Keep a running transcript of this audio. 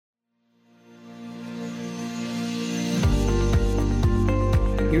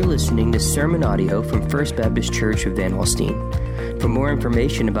listening to sermon audio from First Baptist Church of Van Alstyne. For more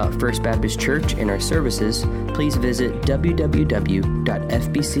information about First Baptist Church and our services, please visit www.fbcva.com.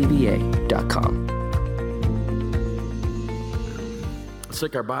 Let's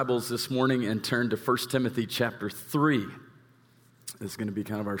take our Bibles this morning and turn to 1 Timothy chapter 3. This is going to be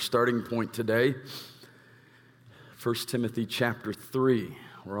kind of our starting point today. 1 Timothy chapter 3.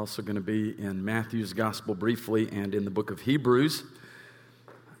 We're also going to be in Matthew's Gospel briefly and in the book of Hebrews.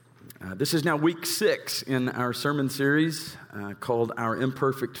 This is now week 6 in our sermon series called Our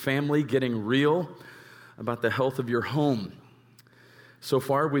Imperfect Family, Getting Real about the health of your home. So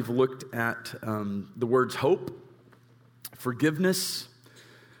far, we've looked at the words hope, forgiveness,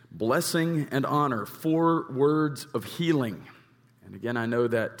 blessing, and honor, 4 words of healing. And again, I know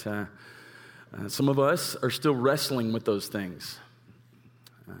that some of us are still wrestling with those things.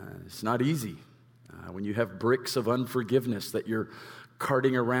 It's not easy when you have bricks of unforgiveness that you're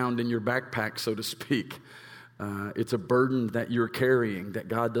carting around in your backpack, so to speak. It's a burden that you're carrying that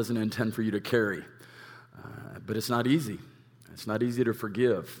God doesn't intend for you to carry. But it's not easy. It's not easy to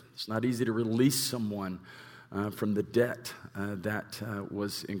forgive. It's not easy to release someone from the debt that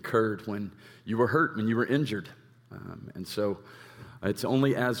was incurred when you were hurt, when you were injured. And so it's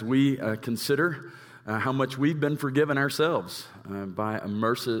only as we consider how much we've been forgiven ourselves by a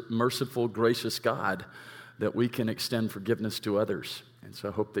merciful, gracious God that we can extend forgiveness to others. And so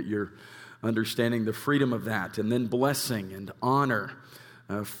I hope that you're understanding the freedom of that. And then blessing and honor,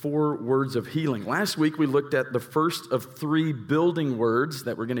 4 words of healing. Last week we looked at the first of 3 building words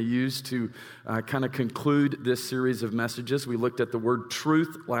that we're going to use to kind of conclude this series of messages. We looked at the word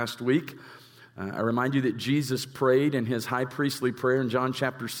truth last week. I remind you that Jesus prayed in his high priestly prayer in John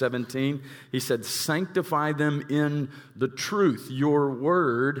chapter 17. He said, sanctify them in the truth. Your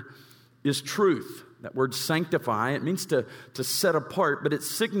word is truth. That word sanctify, it means to set apart, but it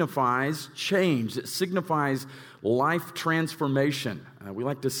signifies change. It signifies life transformation. We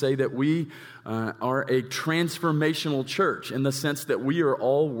like to say that we are a transformational church in the sense that we are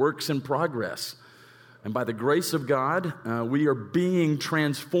all works in progress. And by the grace of God, we are being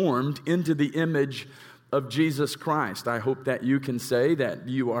transformed into the image of Jesus Christ. I hope that you can say that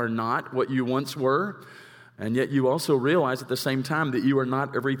you are not what you once were, and yet you also realize at the same time that you are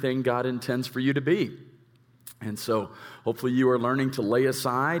not everything God intends for you to be. And so hopefully you are learning to lay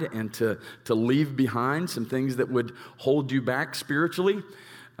aside and to leave behind some things that would hold you back spiritually.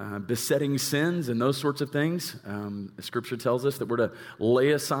 Besetting sins and those sorts of things. Scripture tells us that we're to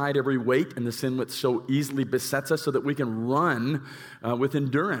lay aside every weight and the sin which so easily besets us so that we can run with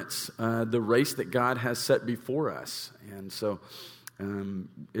endurance the race that God has set before us. And so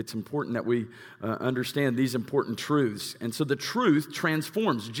it's important that we understand these important truths. And so the truth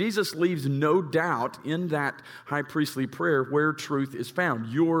transforms. Jesus leaves no doubt in that high priestly prayer where truth is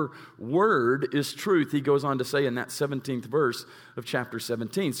found. Your word is truth, he goes on to say in that 17th verse of chapter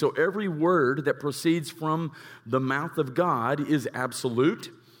 17. So every word that proceeds from the mouth of God is absolute.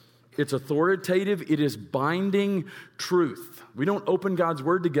 It's authoritative. It is binding truth. We don't open God's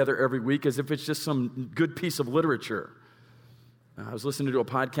word together every week as if it's just some good piece of literature. I was listening to a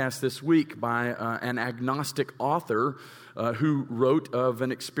podcast this week by an agnostic author who wrote of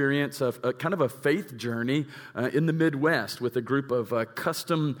an experience of kind of a faith journey in the Midwest with a group of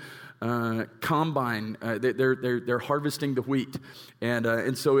custom combine. They're harvesting the wheat,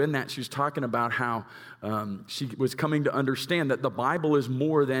 and so in that she was talking about how she was coming to understand that the Bible is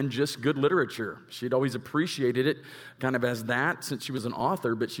more than just good literature. She'd always appreciated it kind of as that since she was an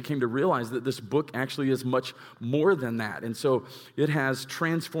author, but she came to realize that this book actually is much more than that. And so it has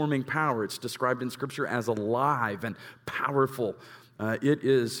transforming power. It's described in Scripture as alive and powerful. It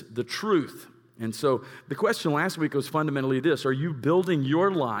is the truth. And so the question last week was fundamentally this: are you building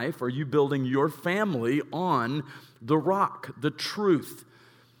your life, are you building your family on the rock, the truth?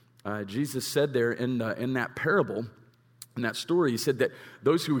 Jesus said there in that parable, in that story, he said that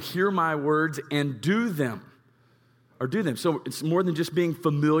those who hear my words and do them. So it's more than just being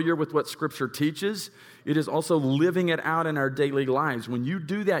familiar with what Scripture teaches. It is also living it out in our daily lives. When you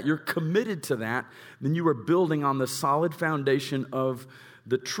do that, you're committed to that, then you are building on the solid foundation of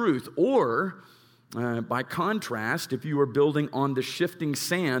the truth. Or, by contrast, if you are building on the shifting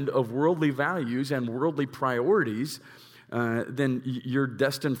sand of worldly values and worldly priorities, then you're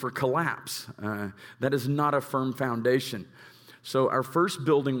destined for collapse. That is not a firm foundation. So our first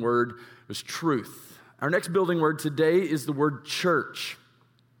building word was truth. Our next building word today is the word church.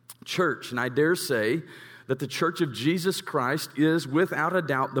 Church, and I dare say that the Church of Jesus Christ is without a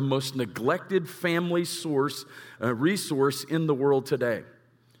doubt the most neglected family resource in the world today.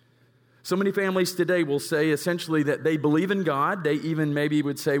 So many families today will say essentially that they believe in God. They even maybe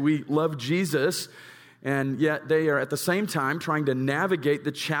would say we love Jesus, and yet they are at the same time trying to navigate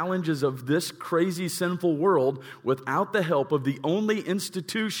the challenges of this crazy, sinful world without the help of the only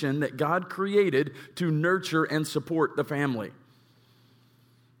institution that God created to nurture and support the family.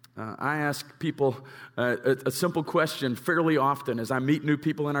 I ask people a simple question fairly often as I meet new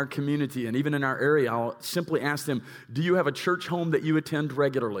people in our community and even in our area. I'll simply ask them, do you have a church home that you attend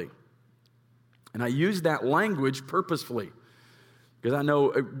regularly? And I use that language purposefully because I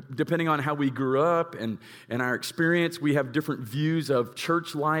know depending on how we grew up and our experience, we have different views of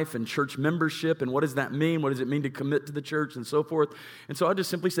church life and church membership and what does that mean? What does it mean to commit to the church and so forth? And so I'll just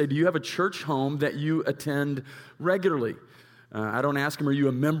simply say, do you have a church home that you attend regularly? I don't ask them, are you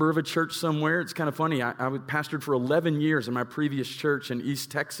a member of a church somewhere? It's kind of funny. I pastored for 11 years in my previous church in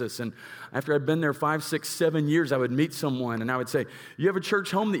East Texas. And after I'd been there 5, 6, 7 years, I would meet someone and I would say, you have a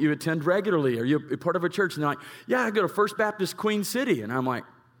church home that you attend regularly? Are you a part of a church? And they're like, yeah, I go to First Baptist Queen City. And I'm like,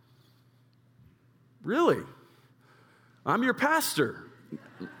 really? I'm your pastor.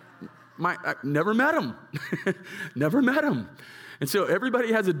 I never met him. Never met him. And so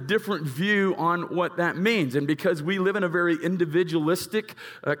everybody has a different view on what that means. And because we live in a very individualistic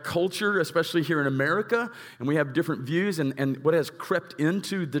culture, especially here in America, and we have different views, and what has crept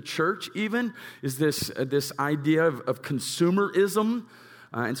into the church even is this idea of consumerism.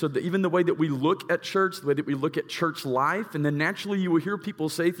 And so even the way that we look at church, the way that we look at church life, and then naturally you will hear people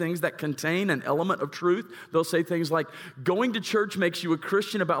say things that contain an element of truth. They'll say things like, going to church makes you a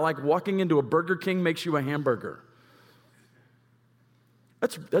Christian, about like walking into a Burger King makes you a hamburger.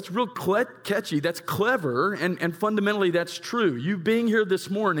 That's real catchy, that's clever, and fundamentally that's true. You being here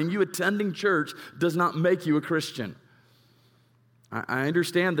this morning, you attending church, does not make you a Christian. I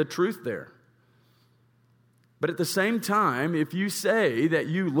understand the truth there. But at the same time, if you say that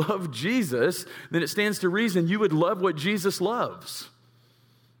you love Jesus, then it stands to reason you would love what Jesus loves.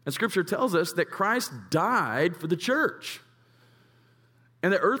 And Scripture tells us that Christ died for the church.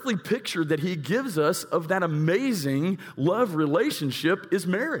 And the earthly picture that he gives us of that amazing love relationship is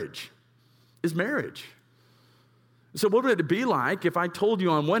marriage. So what would it be like if I told you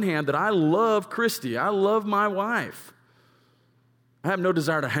on one hand that I love Christy, I love my wife. I have no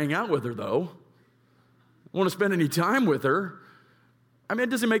desire to hang out with her though. I want to spend any time with her. I mean, it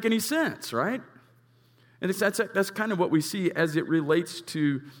doesn't make any sense, right? And that's kind of what we see as it relates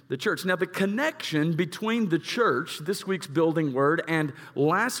to the church. Now, the connection between the church, this week's building word, and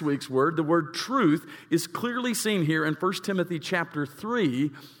last week's word, the word truth, is clearly seen here in 1 Timothy chapter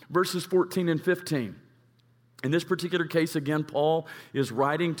 3, verses 14 and 15. In this particular case, again, Paul is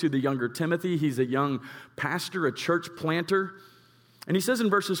writing to the younger Timothy. He's a young pastor, a church planter. And he says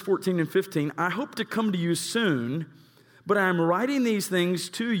in verses 14 and 15, I hope to come to you soon, but I am writing these things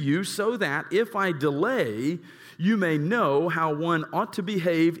to you so that if I delay, you may know how one ought to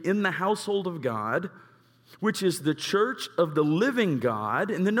behave in the household of God, which is the church of the living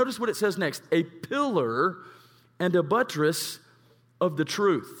God. And then notice what it says next, a pillar and a buttress of the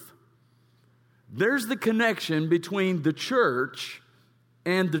truth. There's the connection between the church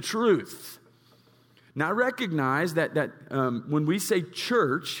and the truth. Now, I recognize that when we say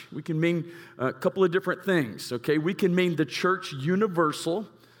church, we can mean a couple of different things, okay? We can mean the church universal.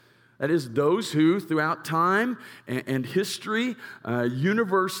 That is, those who, throughout time and history,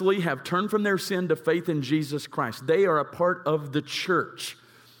 universally have turned from their sin to faith in Jesus Christ. They are a part of the church,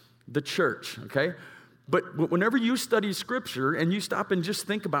 okay? But whenever you study Scripture and you stop and just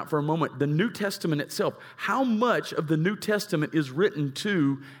think about for a moment the New Testament itself, how much of the New Testament is written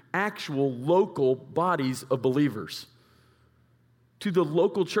to actual local bodies of believers? To the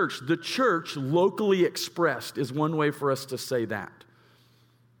local church. The church locally expressed is one way for us to say that.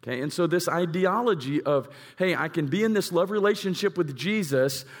 Okay, and so this ideology of, hey, I can be in this love relationship with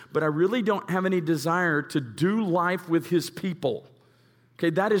Jesus, but I really don't have any desire to do life with his people.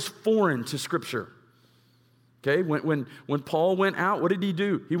 Okay, that is foreign to Scripture. Okay, when Paul went out, what did he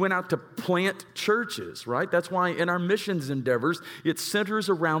do? He went out to plant churches, right? That's why in our missions endeavors, it centers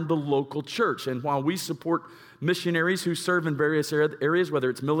around the local church. And while we support missionaries who serve in various areas,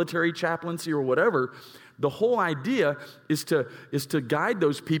 whether it's military chaplaincy or whatever, the whole idea is to guide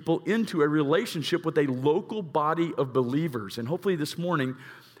those people into a relationship with a local body of believers. And hopefully this morning,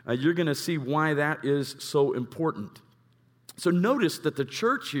 you're going to see why that is so important. So notice that the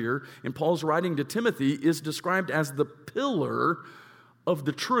church here in Paul's writing to Timothy is described as the pillar of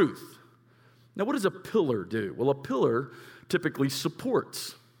the truth. Now, what does a pillar do? Well, a pillar typically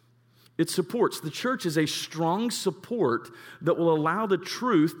supports. It supports. The church is a strong support that will allow the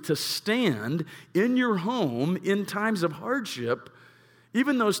truth to stand in your home in times of hardship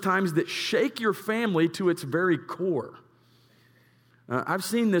Even those times that shake your family to its very core. I've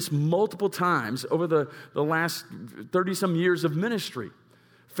seen this multiple times over the last 30-some years of ministry.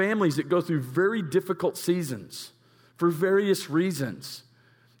 Families that go through very difficult seasons for various reasons.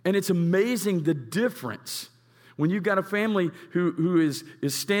 And it's amazing the difference when you've got a family who is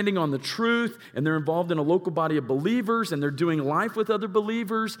standing on the truth, and they're involved in a local body of believers, and they're doing life with other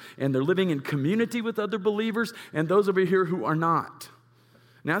believers, and they're living in community with other believers, and those over here who are not.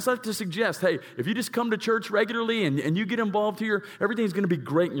 Now, it's not to suggest, hey, if you just come to church regularly and you get involved here, everything's going to be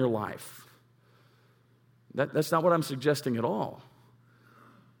great in your life. That's not what I'm suggesting at all.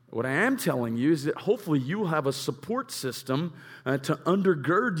 What I am telling you is that hopefully you will have a support system to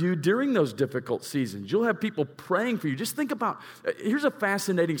undergird you during those difficult seasons. You'll have people praying for you. Just think about, here's a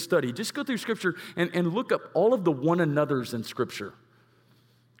fascinating study. Just go through Scripture and look up all of the one another's in Scripture.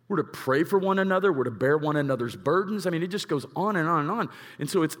 We're to pray for one another. We're to bear one another's burdens. I mean, it just goes on and on and on. And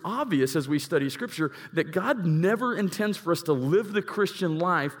so it's obvious as we study Scripture that God never intends for us to live the Christian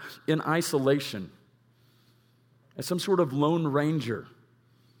life in isolation, as some sort of lone ranger.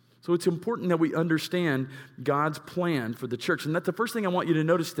 So it's important that we understand God's plan for the church. And that's the first thing I want you to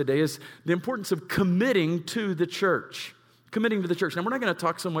notice today is the importance of committing to the church. Committing to the church. Now, we're not going to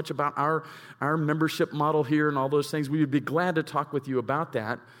talk so much about our membership model here and all those things. We would be glad to talk with you about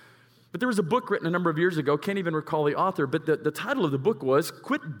that. But there was a book written a number of years ago, can't even recall the author, but the title of the book was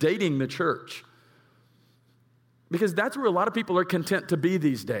Quit Dating the Church. Because that's where a lot of people are content to be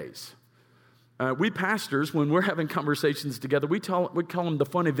these days. We pastors, when we're having conversations together, we call them the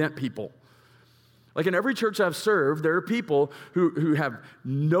fun event people. Like in every church I've served, there are people who have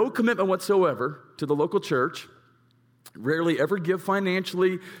no commitment whatsoever to the local church, rarely ever give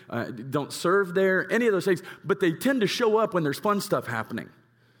financially, don't serve there, any of those things, but they tend to show up when there's fun stuff happening.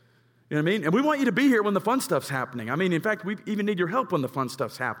 You know what I mean? And we want you to be here when the fun stuff's happening. I mean, in fact, we even need your help when the fun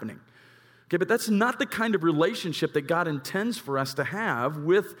stuff's happening. Okay, but that's not the kind of relationship that God intends for us to have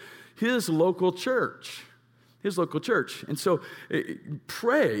with His local church. His local church. And so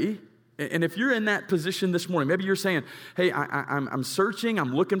pray, and if you're in that position this morning, maybe you're saying, hey, I'm searching,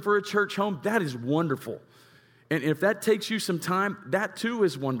 I'm looking for a church home. That is wonderful. And if that takes you some time, that too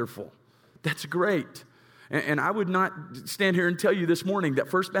is wonderful. That's great. And I would not stand here and tell you this morning that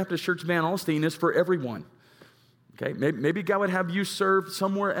First Baptist Church Van Alstyne is for everyone. Okay, maybe God would have you serve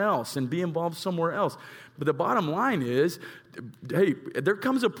somewhere else and be involved somewhere else. But the bottom line is, hey, there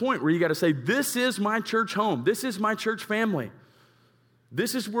comes a point where you got to say, this is my church home. This is my church family.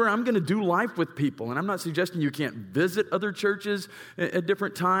 This is where I'm going to do life with people. And I'm not suggesting you can't visit other churches at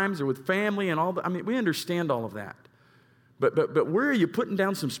different times or with family and all that. I mean, we understand all of that. But where are you putting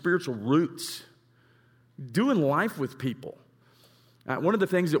down some spiritual roots? Doing life with people. One of the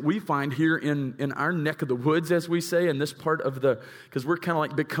things that we find here in our neck of the woods, as we say, in this part of because we're kind of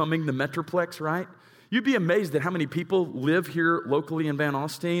like becoming the Metroplex, right? You'd be amazed at how many people live here locally in Van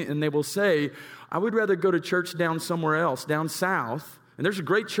Alstyne, and they will say, I would rather go to church down somewhere else, down south, and there's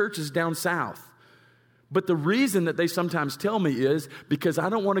great churches down south. But the reason that they sometimes tell me is because I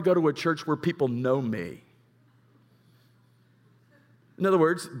don't want to go to a church where people know me. In other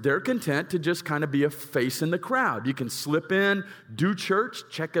words, they're content to just kind of be a face in the crowd. You can slip in, do church,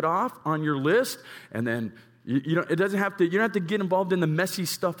 check it off on your list, and then you don't have to get involved in the messy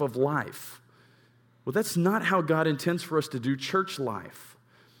stuff of life. Well, that's not how God intends for us to do church life.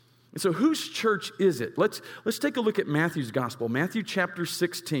 And so whose church is it? Let's take a look at Matthew's gospel. Matthew chapter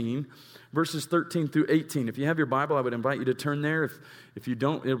 16, verses 13 through 18. If you have your Bible, I would invite you to turn there. If you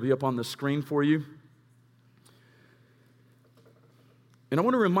don't, it'll be up on the screen for you. And I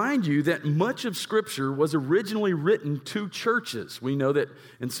want to remind you that much of Scripture was originally written to churches. We know that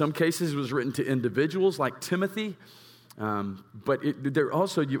in some cases it was written to individuals like Timothy. But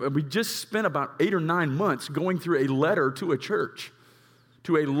we just spent about 8 or 9 months going through a letter to a church,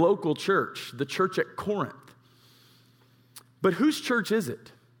 to a local church, the church at Corinth. But whose church is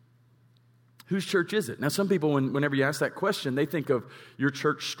it? Whose church is it? Now, some people, whenever you ask that question, they think of your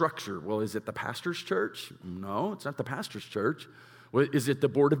church structure. Well, is it the pastor's church? No, it's not the pastor's church. Well, is it the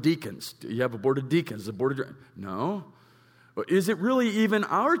board of deacons? Do you have a board of deacons? No. Well, is it really even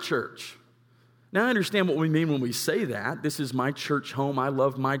our church? Now, I understand what we mean when we say that. This is my church home. I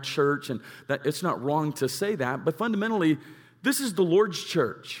love my church. And that it's not wrong to say that. But fundamentally, this is the Lord's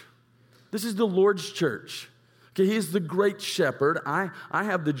church. This is the Lord's church. Okay, He is the great shepherd. I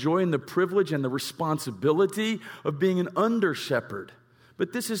have the joy and the privilege and the responsibility of being an under-shepherd.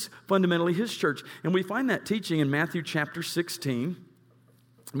 But this is fundamentally His church. And we find that teaching in Matthew chapter 16.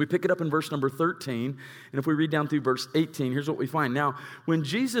 We pick it up in verse number 13, and if we read down through verse 18, here's what we find. Now, when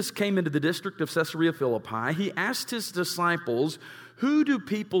Jesus came into the district of Caesarea Philippi, he asked his disciples, "Who do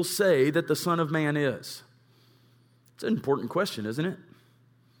people say that the Son of Man is?" It's an important question, isn't it?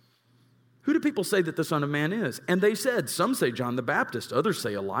 Who do people say that the Son of Man is? And they said, some say John the Baptist, others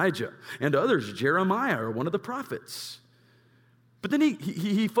say Elijah, and others Jeremiah or one of the prophets. But then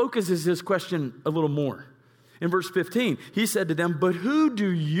he focuses his question a little more. In verse 15, he said to them, "But who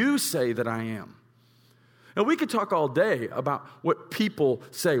do you say that I am?" Now, we could talk all day about what people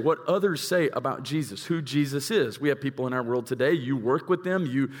say, what others say about Jesus, who Jesus is. We have people in our world today, you work with them,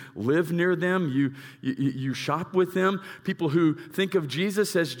 you live near them, you shop with them, people who think of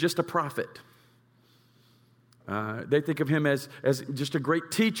Jesus as just a prophet. They think of him as just a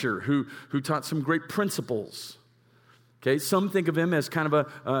great teacher who taught some great principles. Okay, some think of him as kind of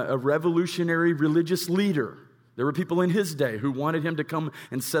a revolutionary religious leader. There were people in his day who wanted him to come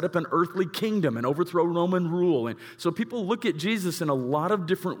and set up an earthly kingdom and overthrow Roman rule. And so people look at Jesus in a lot of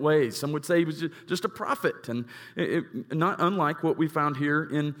different ways. Some would say he was just a prophet, and not unlike what we found here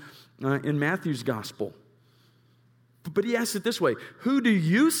in Matthew's gospel. But he asked it this way, "Who do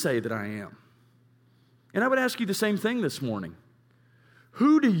you say that I am?" And I would ask you the same thing this morning.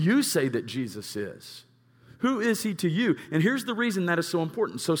 Who do you say that Jesus is? Who is he to you? And here's the reason that is so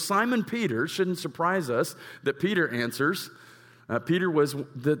important. So Simon Peter, shouldn't surprise us that Peter answers. Peter was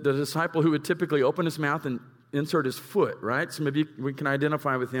the disciple who would typically open his mouth and insert his foot, right? So maybe we can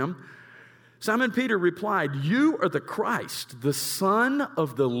identify with him. Simon Peter replied, "You are the Christ, the Son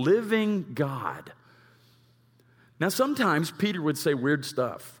of the living God." Now, sometimes Peter would say weird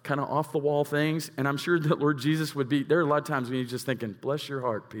stuff, kind of off-the-wall things, and I'm sure that Lord Jesus would be, there are a lot of times when he's just thinking, "Bless your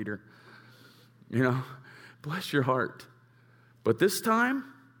heart, Peter." You know? Bless your heart. But this time,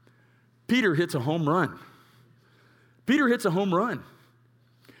 Peter hits a home run. Peter hits a home run.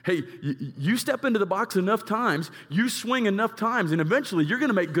 Hey, you step into the box enough times, you swing enough times, and eventually you're going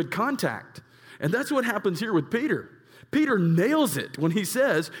to make good contact. And that's what happens here with Peter. Peter nails it when he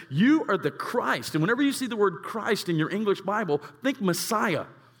says, "You are the Christ." And whenever you see the word Christ in your English Bible, think Messiah.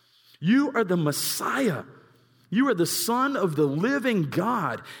 You are the Messiah. You are the Son of the living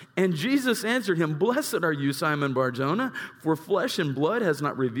God. And Jesus answered him, "Blessed are you, Simon Bar-Jonah, for flesh and blood has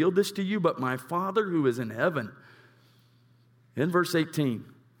not revealed this to you, but my Father who is in heaven." In verse 18,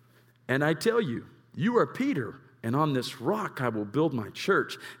 "And I tell you, you are Peter, and on this rock I will build my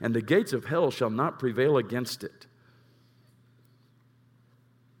church, and the gates of hell shall not prevail against it."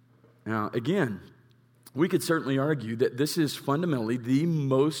 Now, again, we could certainly argue that this is fundamentally the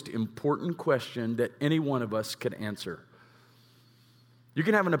most important question that any one of us could answer. You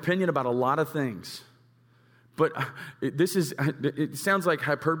can have an opinion about a lot of things, but it sounds like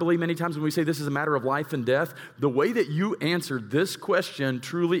hyperbole many times when we say this is a matter of life and death. The way that you answer this question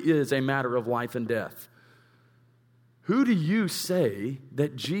truly is a matter of life and death. Who do you say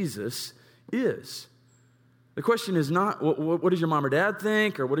that Jesus is? The question is not, what does your mom or dad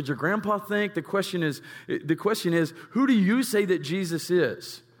think, or what did your grandpa think? The question is, who do you say that Jesus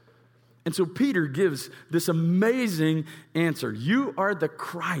is? And so Peter gives this amazing answer. You are the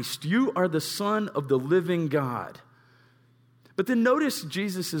Christ. You are the Son of the living God. But then notice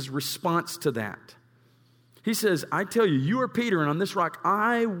Jesus' response to that. He says, "I tell you, you are Peter, and on this rock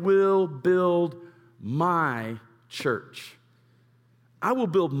I will build my church. I will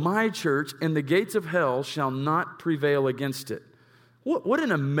build my church, and the gates of hell shall not prevail against it." What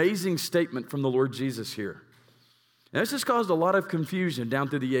an amazing statement from the Lord Jesus here. Now, this has caused a lot of confusion down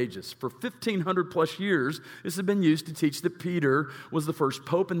through the ages. For 1,500 plus years, this has been used to teach that Peter was the first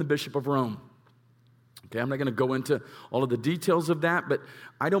pope and the bishop of Rome. Okay, I'm not going to go into all of the details of that, but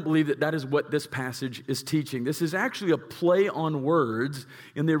I don't believe that that is what this passage is teaching. This is actually a play on words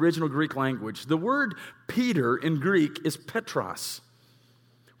in the original Greek language. The word Peter in Greek is Petros,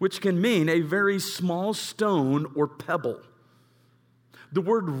 which can mean a very small stone or pebble. The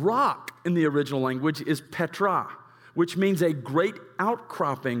word rock in the original language is Petra, which means a great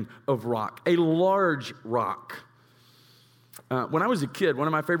outcropping of rock, a large rock. When I was a kid, one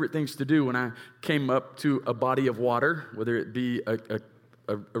of my favorite things to do when I came up to a body of water, whether it be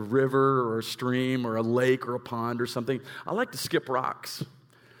a river or a stream or a lake or a pond or something, I like to skip rocks.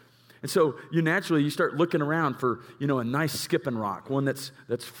 And so you start looking around for, a nice skipping rock, one that's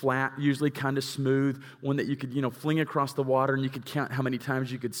flat, usually kind of smooth, one that you could, fling across the water, and you could count how many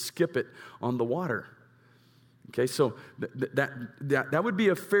times you could skip it on the water. Okay, so that would be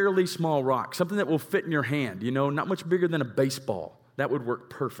a fairly small rock, something that will fit in your hand, not much bigger than a baseball. That would work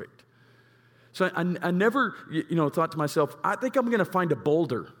perfect. So I never, thought to myself, I think I'm going to find a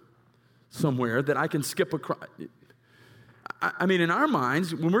boulder somewhere that I can skip across. I mean, in our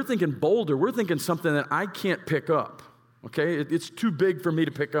minds, when we're thinking boulder, we're thinking something that I can't pick up, okay? It's too big for me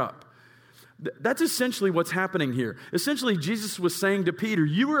to pick up. That's essentially what's happening here. Essentially, Jesus was saying to Peter,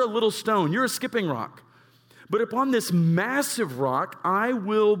 you are a little stone, you're a skipping rock. But upon this massive rock, I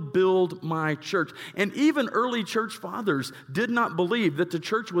will build my church. And even early church fathers did not believe that the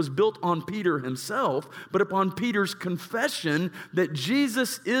church was built on Peter himself, but upon Peter's confession that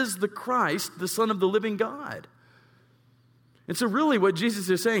Jesus is the Christ, the Son of the living God. And so really what Jesus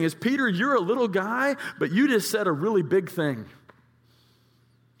is saying is, Peter, you're a little guy, but you just said a really big thing.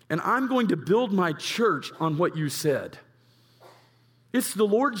 And I'm going to build my church on what you said. It's the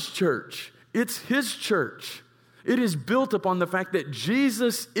Lord's church. It's His church. It is built upon the fact that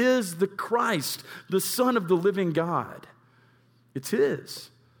Jesus is the Christ, the Son of the living God. It's His.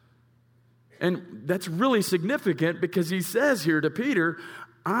 And that's really significant because He says here to Peter,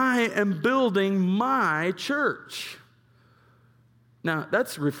 I am building my church. Now,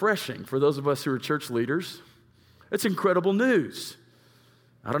 that's refreshing for those of us who are church leaders. It's incredible news.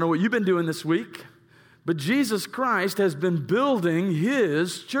 I don't know what you've been doing this week, but Jesus Christ has been building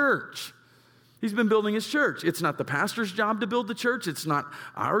His church. He's been building His church. It's not the pastor's job to build the church. It's not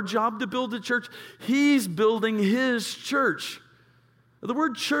our job to build the church. He's building His church. The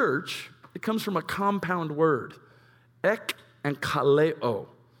word church, it comes from a compound word, ek and kaleo.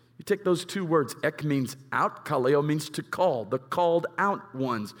 You take those two words, ek means out, kaleo means to call, the called out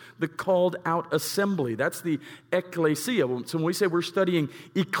ones, the called out assembly. That's the ecclesia. So when we say we're studying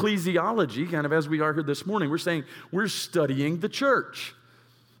ecclesiology, kind of as we are here this morning, we're saying we're studying the church.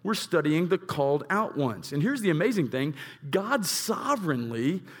 We're studying the called out ones. And here's the amazing thing. God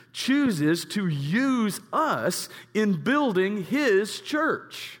sovereignly chooses to use us in building His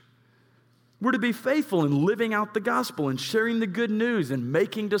church. We're to be faithful in living out the gospel and sharing the good news and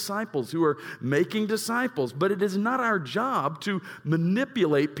making disciples who are making disciples. But it is not our job to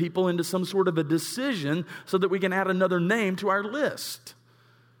manipulate people into some sort of a decision so that we can add another name to our list.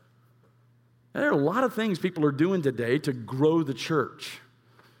 There are a lot of things people are doing today to grow the church.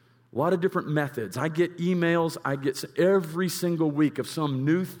 A lot of different methods. I get emails, every single week of some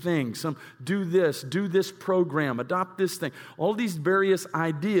new thing, some do this program, adopt this thing. All these various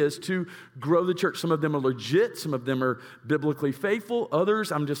ideas to grow the church. Some of them are legit, some of them are biblically faithful.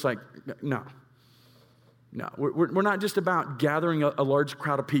 Others, I'm just like, no. We're not just about gathering a large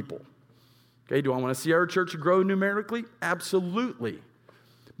crowd of people. Okay, do I want to see our church grow numerically? Absolutely.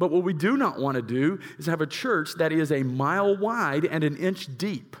 But what we do not want to do is have a church that is a mile wide and an inch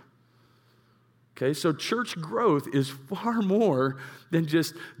deep. Okay, so church growth is far more than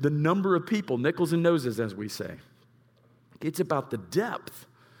just the number of people, nickels and noses, as we say. It's about the depth.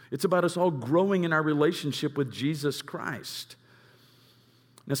 It's about us all growing in our relationship with Jesus Christ.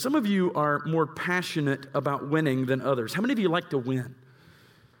 Now, some of you are more passionate about winning than others. How many of you like to win? How many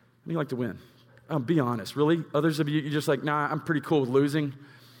of you like to win? Be honest, really? Others of you, you're just like, nah, I'm pretty cool with losing.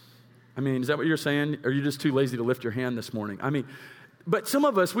 I mean, is that what you're saying? Or are you just too lazy to lift your hand this morning? I mean, but some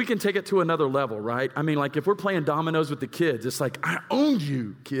of us, we can take it to another level, right? I mean, like if we're playing dominoes with the kids, it's like, I owned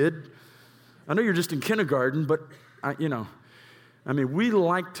you, kid. I know you're just in kindergarten, but, we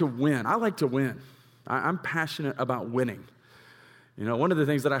like to win. I like to win. I'm passionate about winning. You know, one of the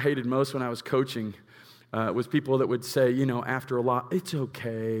things that I hated most when I was coaching was people that would say, after a lot, it's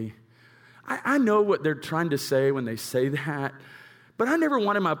okay. I know what they're trying to say when they say that, but I never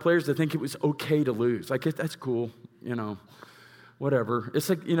wanted my players to think it was okay to lose. Like, that's cool, whatever. It's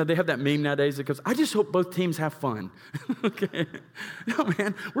like, they have that meme nowadays that goes, I just hope both teams have fun. Okay. No,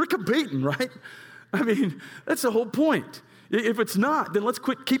 man, we're competing, right? I mean, that's the whole point. If it's not, then let's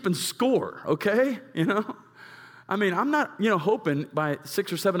quit keeping score, okay? I mean, I'm not, hoping by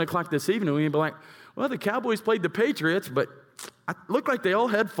 6 or 7 o'clock this evening, we can be like, well, the Cowboys played the Patriots, but it looked like they all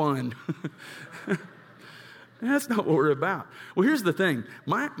had fun. That's not what we're about. Well, here's the thing.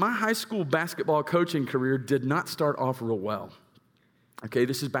 My high school basketball coaching career did not start off real well. Okay,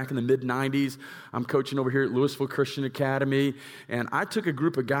 this is back in the mid-'90s. I'm coaching over here at Louisville Christian Academy, and I took a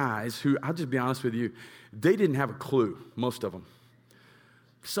group of guys who, I'll just be honest with you, they didn't have a clue, most of them.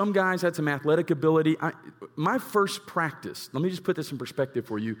 Some guys had some athletic ability. My first practice, let me just put this in perspective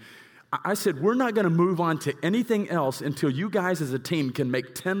for you. I said, we're not going to move on to anything else until you guys as a team can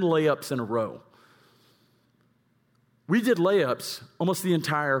make 10 layups in a row. We did layups almost the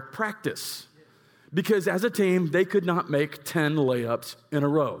entire practice. Because as a team, they could not make 10 layups in a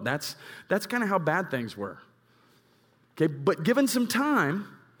row. That's kind of how bad things were. Okay, but given some time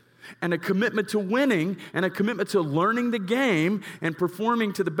and a commitment to winning and a commitment to learning the game and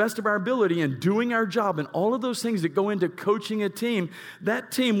performing to the best of our ability and doing our job and all of those things that go into coaching a team,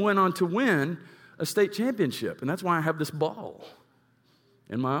 that team went on to win a state championship. And that's why I have this ball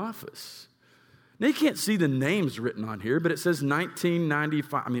in my office. Now, you can't see the names written on here, but it says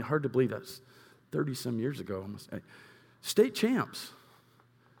 1995. I mean, hard to believe that's 30-some years ago. State champs.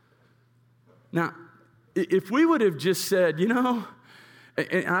 Now, if we would have just said,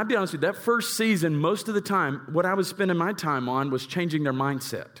 and I'll be honest with you, that first season, most of the time, what I was spending my time on was changing their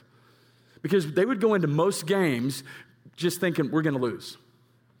mindset. Because they would go into most games just thinking, we're going to lose.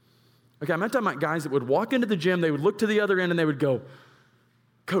 Okay, I'm not talking about guys that would walk into the gym, they would look to the other end, and they would go,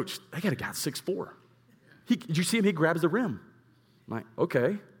 Coach, they got a guy 6'4". Did you see him? He grabs the rim. I'm like,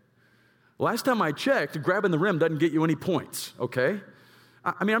 okay. Last time I checked, grabbing the rim doesn't get you any points, okay?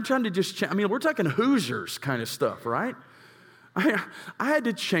 I'm trying to we're talking Hoosiers kind of stuff, right? I had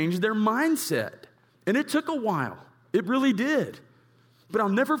to change their mindset, and it took a while. It really did. But I'll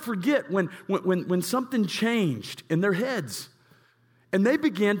never forget when something changed in their heads, and they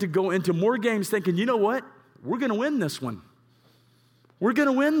began to go into more games thinking, you know what? We're going to win this one. We're going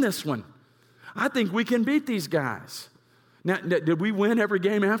to win this one. I think we can beat these guys. Now, did we win every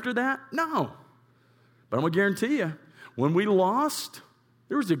game after that? No. But I'm going to guarantee you, when we lost,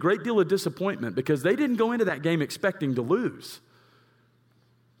 there was a great deal of disappointment because they didn't go into that game expecting to lose.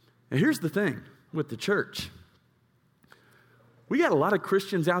 And here's the thing with the church. We got a lot of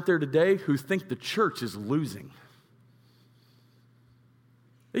Christians out there today who think the church is losing.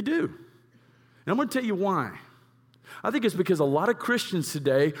 They do. And I'm going to tell you why. I think it's because a lot of Christians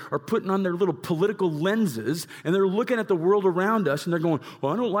today are putting on their little political lenses and they're looking at the world around us and they're going,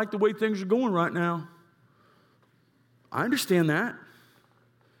 well, I don't like the way things are going right now. I understand that.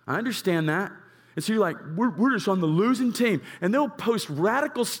 And so you're like, we're just on the losing team. And they'll post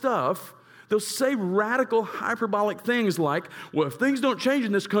radical stuff. They'll say radical, hyperbolic things like, well, if things don't change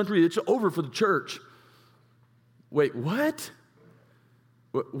in this country, it's over for the church. Wait, what?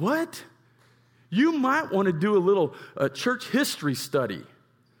 What? You might want to do a little church history study,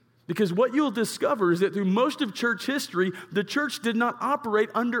 because what you'll discover is that through most of church history, the church did not operate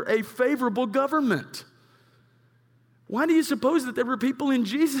under a favorable government. Why do you suppose that there were people in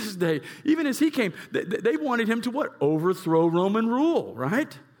Jesus' day, even as he came, they wanted him to what? Overthrow Roman rule,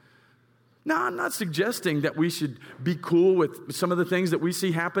 right? Now, I'm not suggesting that we should be cool with some of the things that we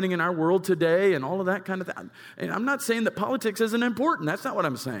see happening in our world today and all of that kind of thing. And I'm not saying that politics isn't important. That's not what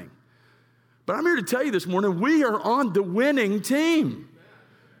I'm saying. But I'm here to tell you this morning, we are on the winning team.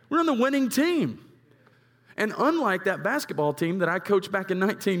 We're on the winning team. And unlike that basketball team that I coached back in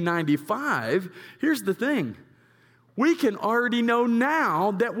 1995, here's the thing. We can already know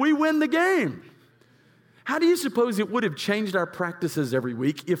now that we win the game. How do you suppose it would have changed our practices every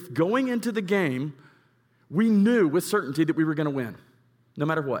week if going into the game, we knew with certainty that we were going to win, no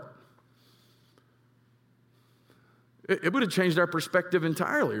matter what? It would have changed our perspective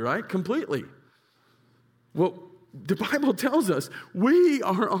entirely, right? Completely. Well, the Bible tells us we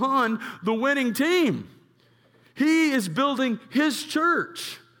are on the winning team. He is building his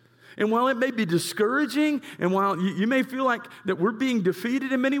church. And while it may be discouraging, and while you may feel like that we're being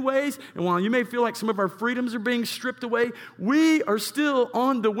defeated in many ways, and while you may feel like some of our freedoms are being stripped away, we are still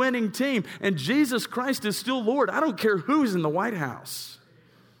on the winning team. And Jesus Christ is still Lord. I don't care who's in the White House.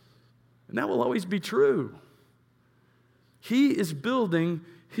 And that will always be true. He is building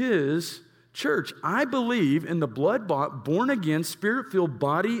his church. I believe in the blood-bought, born-again, spirit-filled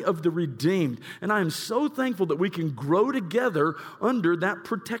body of the redeemed. And I am so thankful that we can grow together under that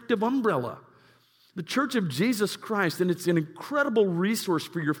protective umbrella. The Church of Jesus Christ, and it's an incredible resource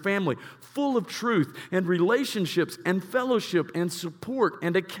for your family, full of truth and relationships and fellowship and support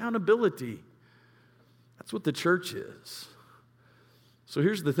and accountability. That's what the church is. So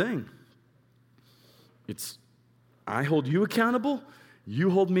here's the thing. I hold you accountable, you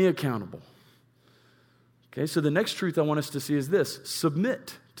hold me accountable. Okay, so the next truth I want us to see is this: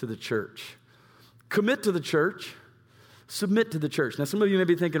 submit to the church. Commit to the church, submit to the church. Now, some of you may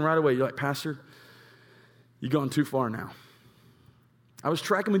be thinking right away, you're like, Pastor, you're going too far now. I was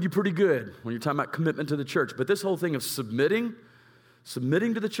tracking with you pretty good when you're talking about commitment to the church, but this whole thing of submitting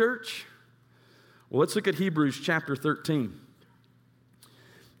to the church, well, let's look at Hebrews chapter 13.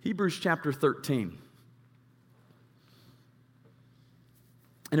 Hebrews chapter 13.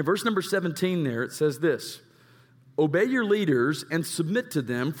 And in verse number 17 there, it says this: obey your leaders and submit to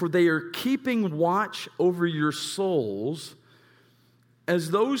them, for they are keeping watch over your souls as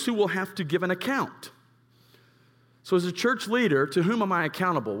those who will have to give an account. So as a church leader, to whom am I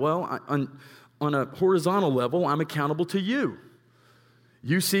accountable? Well, on a horizontal level, I'm accountable to you.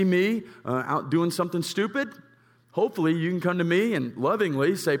 You see me out doing something stupid, hopefully you can come to me and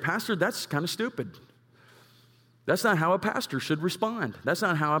lovingly say, Pastor, that's kind of stupid. That's not how a pastor should respond. That's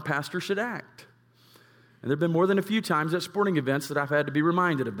not how a pastor should act. And there have been more than a few times at sporting events that I've had to be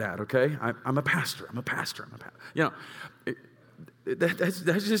reminded of that, okay? I'm a pastor. You know, that's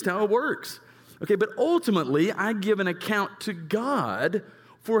just how it works. Okay, but ultimately, I give an account to God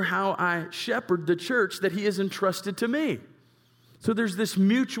for how I shepherd the church that he has entrusted to me. So there's this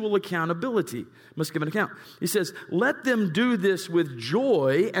mutual accountability. Must give an account. He says, let them do this with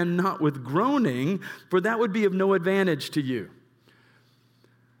joy and not with groaning, for that would be of no advantage to you.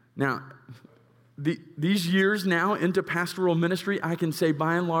 Now, these years now into pastoral ministry, I can say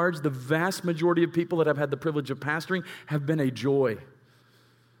by and large, the vast majority of people that I've had the privilege of pastoring have been a joy.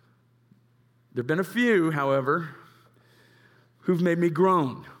 There have been a few, however, who've made me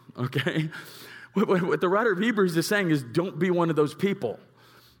groan, okay? What the writer of Hebrews is saying is don't be one of those people,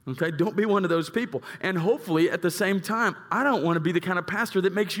 okay? Don't be one of those people. And hopefully at the same time, I don't want to be the kind of pastor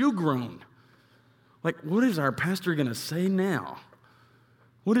that makes you groan. Like, what is our pastor going to say now?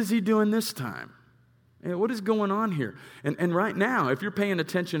 What is he doing this time? What is going on here? And right now, if you're paying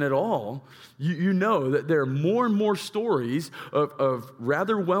attention at all, you know that there are more and more stories of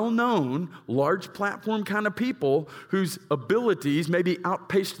rather well-known, large platform kind of people whose abilities maybe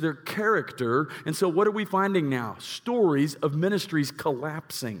outpaced their character. And so what are we finding now? Stories of ministries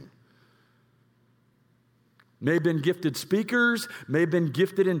collapsing. May have been gifted speakers, may have been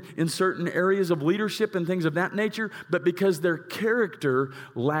gifted in certain areas of leadership and things of that nature, but because their character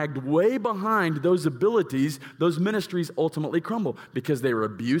lagged way behind those abilities, those ministries ultimately crumble because they were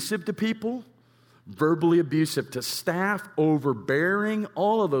abusive to people, verbally abusive to staff, overbearing,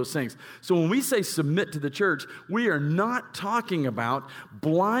 all of those things. So when we say submit to the church, we are not talking about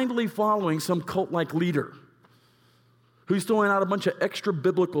blindly following some cult-like leader who's throwing out a bunch of extra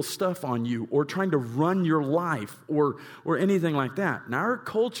biblical stuff on you or trying to run your life or anything like that. Now, our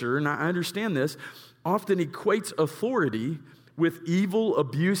culture, and I understand this, often equates authority with evil,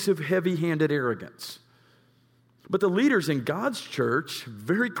 abusive, heavy-handed arrogance. But the leaders in God's church,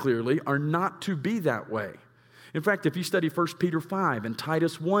 very clearly, are not to be that way. In fact, if you study 1 Peter 5 and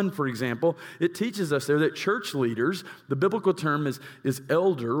Titus 1, for example, it teaches us there that church leaders, the biblical term is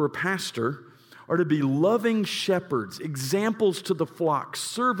elder or pastor, are to be loving shepherds, examples to the flock,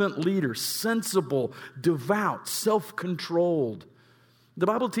 servant leaders, sensible, devout, self-controlled. The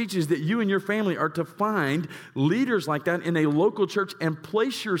Bible teaches that you and your family are to find leaders like that in a local church and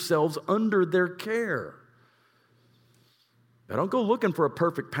place yourselves under their care. Now, don't go looking for a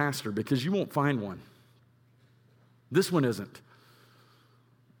perfect pastor because you won't find one. This one isn't.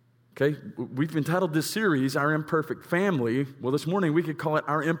 Okay, we've entitled this series, Our Imperfect Family. Well, this morning we could call it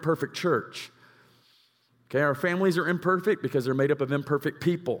Our Imperfect Church. Okay, our families are imperfect because they're made up of imperfect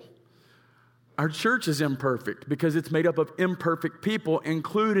people. Our church is imperfect because it's made up of imperfect people,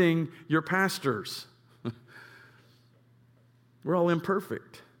 including your pastors. We're all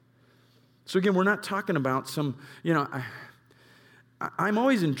imperfect. So again, we're not talking about some, I'm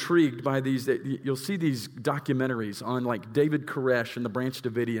always intrigued by these, you'll see these documentaries on like David Koresh and the Branch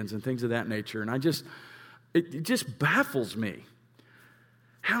Davidians and things of that nature, and it just baffles me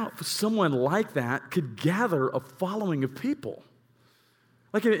how someone like that could gather a following of people.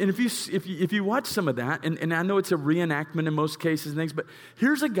 Like, and if you watch some of that, and I know it's a reenactment in most cases and things, but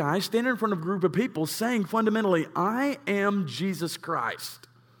here's a guy standing in front of a group of people saying fundamentally, I am Jesus Christ.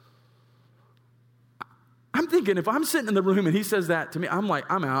 I'm thinking, if I'm sitting in the room and he says that to me, I'm like,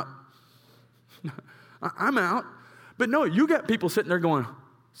 I'm out. I'm out. But no, you got people sitting there going,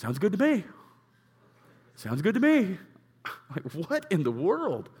 sounds good to me. Sounds good to me. Like, what in the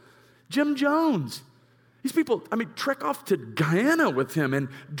world? Jim Jones. These people, trek off to Guyana with him and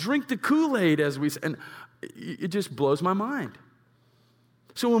drink the Kool-Aid as we say, and it just blows my mind.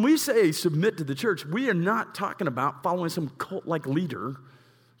 So when we say submit to the church, we are not talking about following some cult-like leader,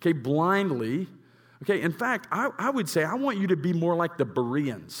 okay, blindly. Okay, in fact, I would say I want you to be more like the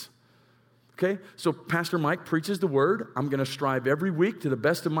Bereans. Okay, so Pastor Mike preaches the word. I'm going to strive every week to the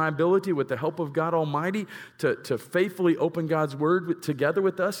best of my ability with the help of God Almighty to faithfully open God's word together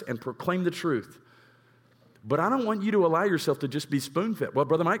with us and proclaim the truth. But I don't want you to allow yourself to just be spoon-fed. Well,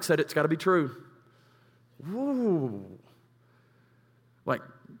 Brother Mike said it's got to be true. Whoa. Like,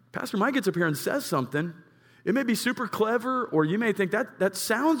 Pastor Mike gets up here and says something. It may be super clever, or you may think that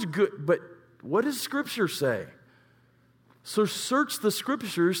sounds good, but what does Scripture say? So search the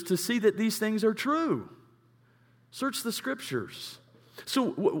Scriptures to see that these things are true. Search the Scriptures.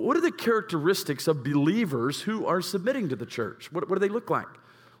 So what are the characteristics of believers who are submitting to the church? What do they look like?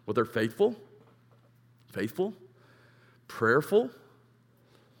 Well, they're faithful, prayerful.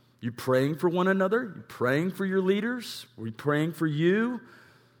 You praying for one another? You praying for your leaders? Are we praying for you?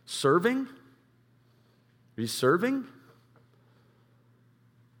 Serving? Are you serving?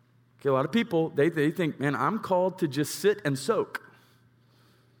 Okay, a lot of people, they think, man, I'm called to just sit and soak.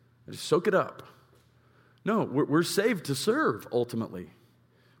 Just soak it up. No, we're saved to serve, ultimately.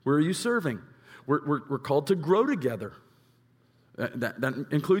 Where are you serving? We're called to grow together. That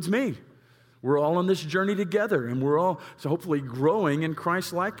includes me. We're all on this journey together, and we're all so hopefully growing in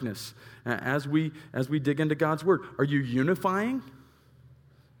Christ's likeness as we dig into God's Word. Are you unifying?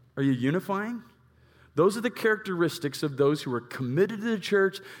 Are you unifying? Those are the characteristics of those who are committed to the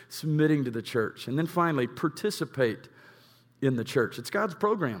church, submitting to the church. And then finally, participate in the church. It's God's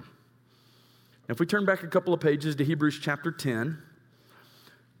program. If we turn back a couple of pages to Hebrews chapter 10,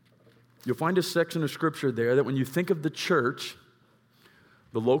 you'll find a section of Scripture there that when you think of the church,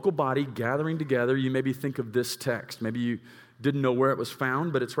 the local body gathering together, you maybe think of this text. Maybe you didn't know where it was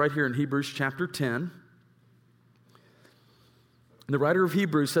found, but it's right here in Hebrews chapter 10. And the writer of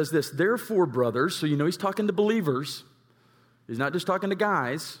Hebrews says this, therefore, brothers, so you know he's talking to believers. He's not just talking to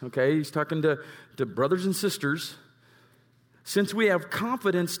guys, okay? He's talking to brothers and sisters. Since we have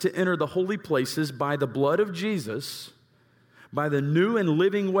confidence to enter the holy places by the blood of Jesus, by the new and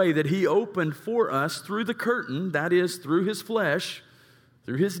living way that he opened for us through the curtain, that is, through his flesh,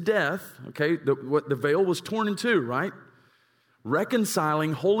 through his death, okay, the veil was torn in two, right?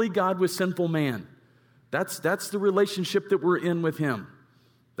 Reconciling holy God with sinful man. That's the relationship that we're in with him.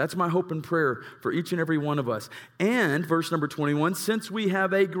 That's my hope and prayer for each and every one of us. And, verse number 21, since we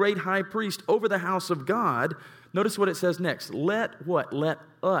have a great high priest over the house of God, notice what it says next. Let what? Let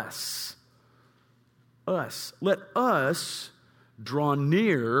us draw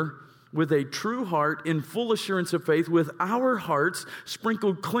near with a true heart in full assurance of faith, with our hearts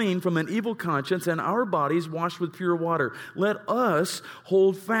sprinkled clean from an evil conscience and our bodies washed with pure water. Let us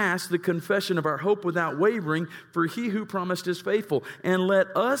hold fast the confession of our hope without wavering, for he who promised is faithful. And let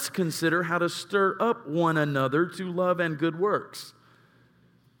us consider how to stir up one another to love and good works.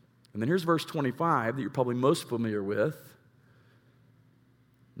 And then here's verse 25 that you're probably most familiar with.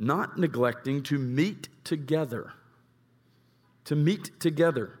 Not neglecting to meet together. To meet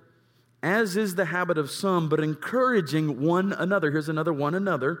together, as is the habit of some, but encouraging one another. Here's another one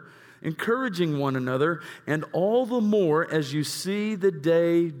another. Encouraging one another, and all the more as you see the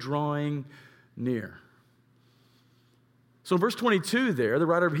day drawing near. So in verse 22 there, the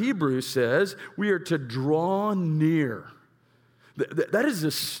writer of Hebrews says, we are to draw near. That is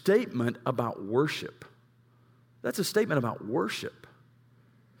a statement about worship. That's a statement about worship.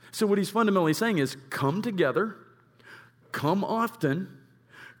 So what he's fundamentally saying is, come together, come often,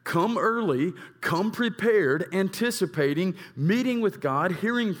 come early, come prepared, anticipating, meeting with God,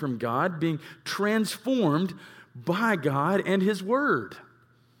 hearing from God, being transformed by God and his word.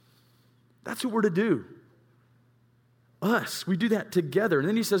 That's what we're to do. Us, we do that together. And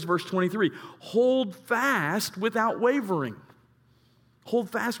then he says, verse 23, hold fast without wavering. Hold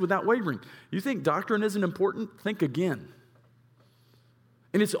fast without wavering. You think doctrine isn't important? Think again.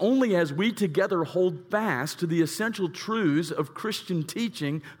 And it's only as we together hold fast to the essential truths of Christian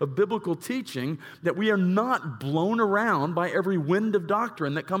teaching, of biblical teaching, that we are not blown around by every wind of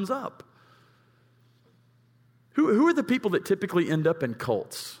doctrine that comes up. Who are the people that typically end up in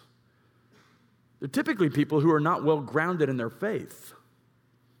cults? They're typically people who are not well grounded in their faith.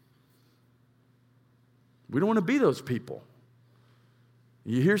 We don't want to be those people.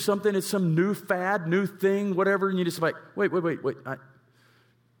 You hear something, it's some new fad, new thing, whatever, and you just like, wait.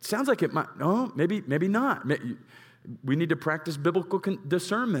 Sounds like it might, no, maybe not. We need to practice biblical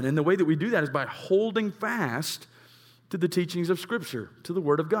discernment. And the way that we do that is by holding fast to the teachings of Scripture, to the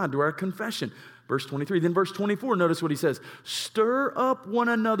Word of God, to our confession. Verse 23. Then verse 24, notice what he says. Stir up one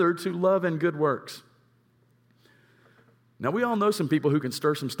another to love and good works. Now, we all know some people who can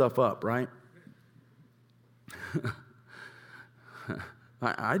stir some stuff up, right?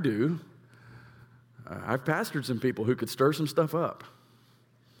 I do. I've pastored some people who could stir some stuff up.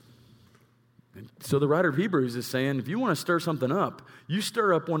 And so the writer of Hebrews is saying, if you want to stir something up, you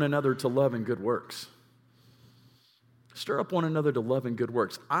stir up one another to love and good works. Stir up one another to love and good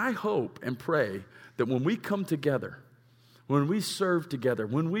works. I hope and pray that when we come together, when we serve together,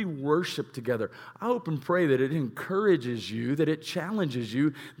 when we worship together, I hope and pray that it encourages you, that it challenges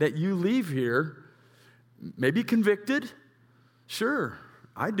you, that you leave here maybe convicted. Sure,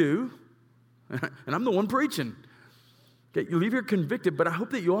 I do. And I'm the one preaching. Okay, you leave here convicted, but I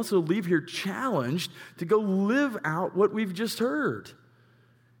hope that you also leave here challenged to go live out what we've just heard.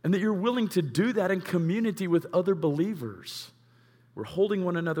 And that you're willing to do that in community with other believers. We're holding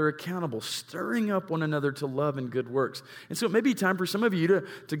one another accountable, stirring up one another to love and good works. And so it may be time for some of you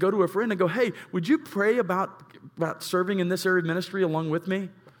to go to a friend and go, hey, would you pray about serving in this area of ministry along with me?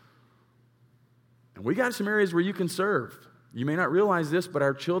 And we got some areas where you can serve. You may not realize this, but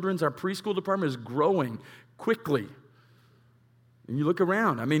our preschool department is growing quickly. And you look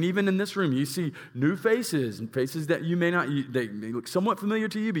around. I mean, even in this room, you see new faces and faces that you may not, they look somewhat familiar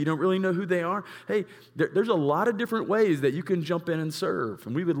to you, but you don't really know who they are. Hey, there's a lot of different ways that you can jump in and serve.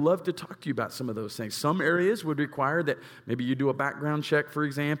 And we would love to talk to you about some of those things. Some areas would require that maybe you do a background check, for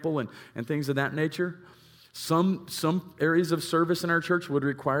example, and things of that nature. Some areas of service in our church would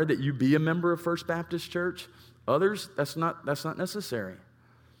require that you be a member of First Baptist Church. Others, that's not necessary.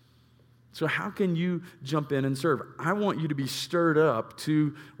 So how can you jump in and serve? I want you to be stirred up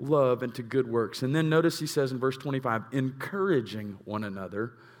to love and to good works. And then notice he says in verse 25, encouraging one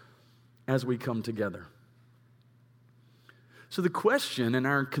another as we come together. So the question in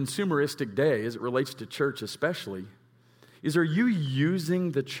our consumeristic day, as it relates to church especially, is, are you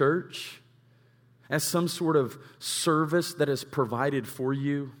using the church as some sort of service that is provided for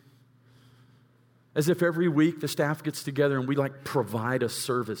you? As if every week the staff gets together and we provide a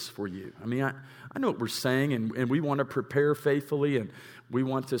service for you. I mean, I know what we're saying, and we want to prepare faithfully, and we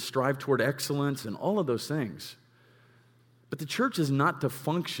want to strive toward excellence and all of those things. But the church is not to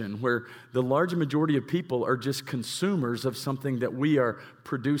function where the large majority of people are just consumers of something that we are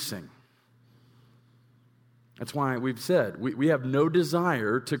producing. That's why we've said we have no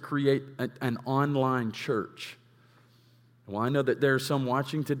desire to create an online church. Well, I know that there are some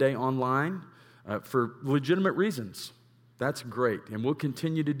watching today online for legitimate reasons. That's great. And we'll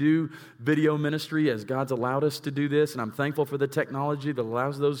continue to do video ministry as God's allowed us to do this. And I'm thankful for the technology that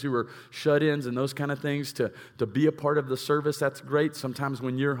allows those who are shut-ins and those kind of things to be a part of the service. That's great. Sometimes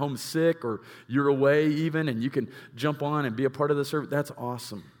when you're homesick or you're away even and you can jump on and be a part of the service, that's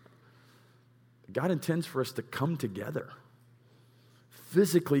awesome. God intends for us to come together.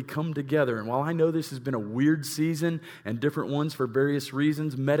 Physically come together. And while I know this has been a weird season and different ones for various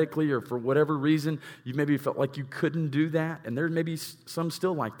reasons, medically or for whatever reason, you maybe felt like you couldn't do that, and there may be some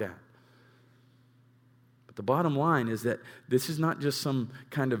still like that. But the bottom line is that this is not just some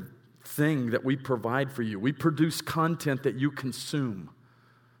kind of thing that we provide for you. We produce content that you consume,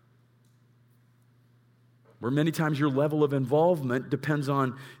 where many times your level of involvement depends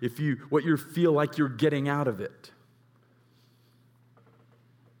on what you feel like you're getting out of it.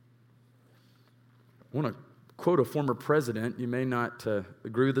 I want to quote a former president. You may not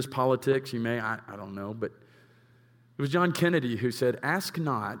agree with his politics. You may, I don't know. But it was John Kennedy who said, ask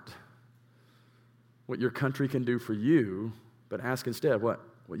not what your country can do for you, but ask instead what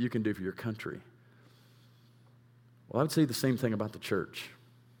you can do for your country. Well, I would say the same thing about the church.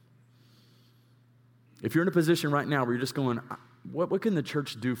 If you're in a position right now where you're just going, what can the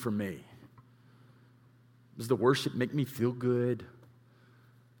church do for me? Does the worship make me feel good?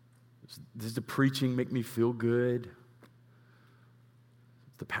 Does the preaching make me feel good? Is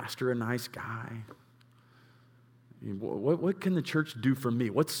the pastor a nice guy? I mean, what can the church do for me?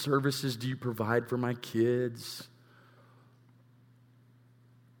 What services do you provide for my kids?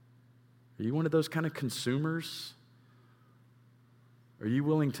 Are you one of those kind of consumers? Are you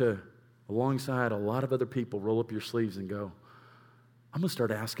willing to, alongside a lot of other people, roll up your sleeves and go, I'm going to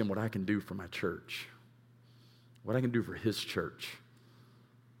start asking what I can do for my church, what I can do for his church,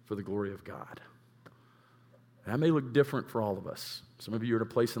 for the glory of God. That may look different for all of us. Some of you are at a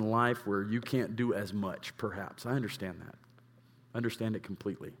place in life where you can't do as much, perhaps. I understand that. I understand it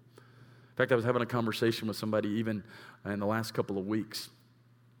completely. In fact, I was having a conversation with somebody even in the last couple of weeks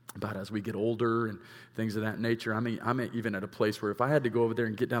about as we get older and things of that nature. I'm even at a place where if I had to go over there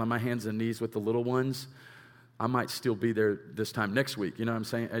and get down on my hands and knees with the little ones, I might still be there this time next week. You know what I'm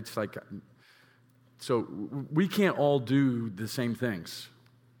saying? It's like, so we can't all do the same things.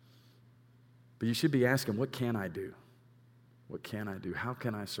 But you should be asking, what can I do? What can I do? How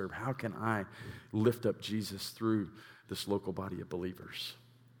can I serve? How can I lift up Jesus through this local body of believers?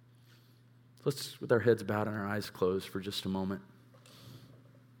 Let's, with our heads bowed and our eyes closed for just a moment.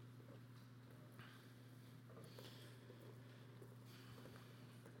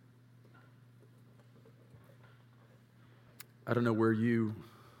 I don't know where you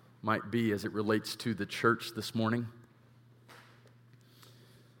might be as it relates to the church this morning.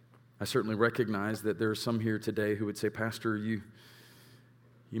 I certainly recognize that there are some here today who would say, Pastor, you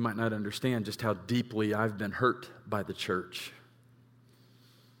might not understand just how deeply I've been hurt by the church.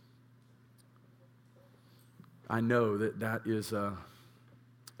 I know that is a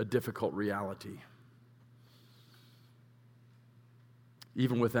difficult reality.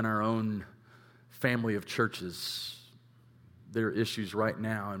 Even within our own family of churches, there are issues right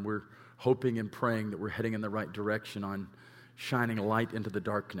now, and we're hoping and praying that we're heading in the right direction on shining light into the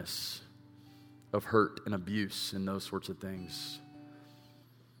darkness of hurt and abuse and those sorts of things.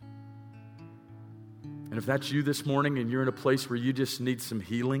 And if that's you this morning and you're in a place where you just need some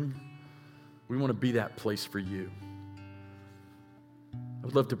healing, we want to be that place for you. I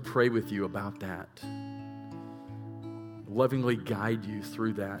would love to pray with you about that. Lovingly guide you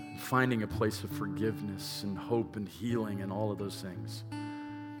through that, finding a place of forgiveness and hope and healing and all of those things. There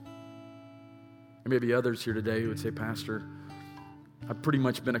may be others here today who would say, Pastor, I've pretty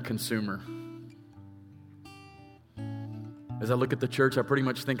much been a consumer. As I look at the church, I pretty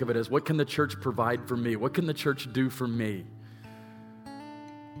much think of it as, what can the church provide for me? What can the church do for me?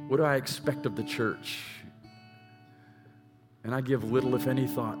 What do I expect of the church? And I give little, if any,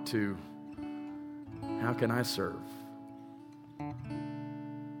 thought to, how can I serve?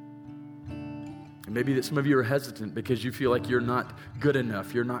 And maybe that some of you are hesitant because you feel like you're not good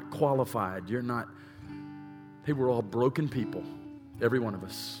enough, you're not qualified, hey, we're all broken people, every one of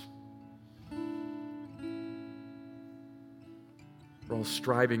us. We're all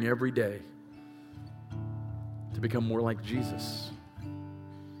striving every day to become more like Jesus.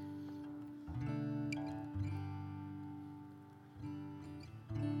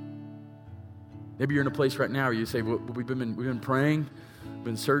 Maybe you're in a place right now where you say, well, we've been praying,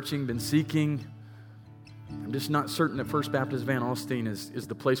 been searching, been seeking. I'm just not certain that First Baptist Van Alstyne is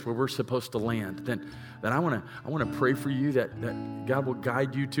the place where we're supposed to land. Then I want to pray for you that God will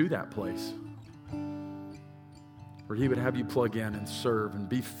guide you to that place, where He would have you plug in and serve and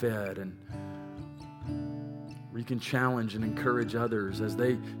be fed, and where you can challenge and encourage others as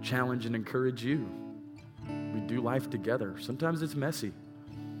they challenge and encourage you. We do life together. Sometimes it's messy.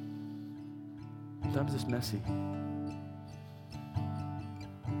 Sometimes it's messy.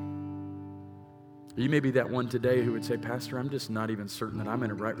 You may be that one today who would say, Pastor, I'm just not even certain that I'm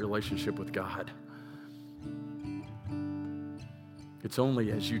in a right relationship with God. It's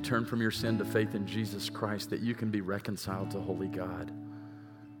only as you turn from your sin to faith in Jesus Christ that you can be reconciled to holy God.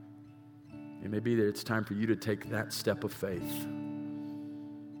 It may be that it's time for you to take that step of faith.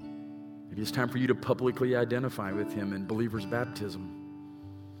 Maybe it's time for you to publicly identify with Him in believer's baptism.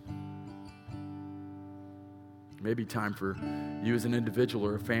 It may be time for you as an individual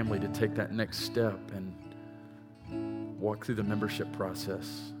or a family to take that next step and walk through the membership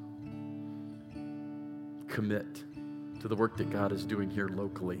process. Commit to the work that God is doing here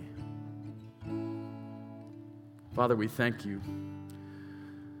locally. Father, we thank you.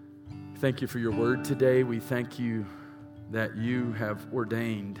 Thank you for your word today. We thank you that you have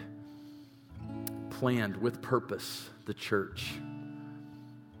ordained, planned with purpose the church.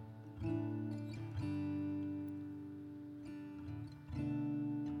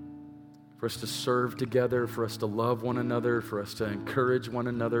 For us to serve together, for us to love one another, for us to encourage one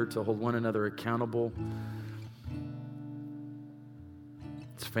another, to hold one another accountable.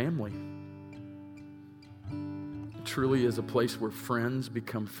 It's family. It truly is a place where friends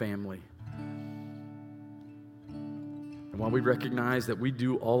become family. And while we recognize that we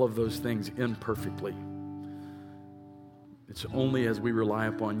do all of those things imperfectly, it's only as we rely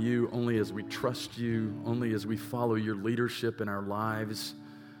upon you, only as we trust you, only as we follow your leadership in our lives,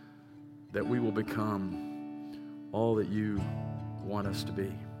 that we will become all that you want us to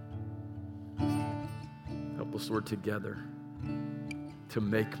be. Help us, Lord, together to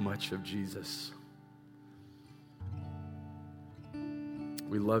make much of Jesus.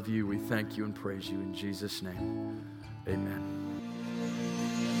 We love you, we thank you, and praise you in Jesus' name. Amen.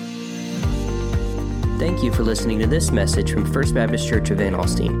 Thank you for listening to this message from First Baptist Church of Van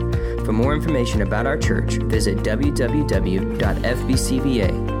Alstyne. For more information about our church, visit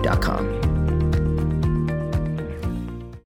www.fbcva.com.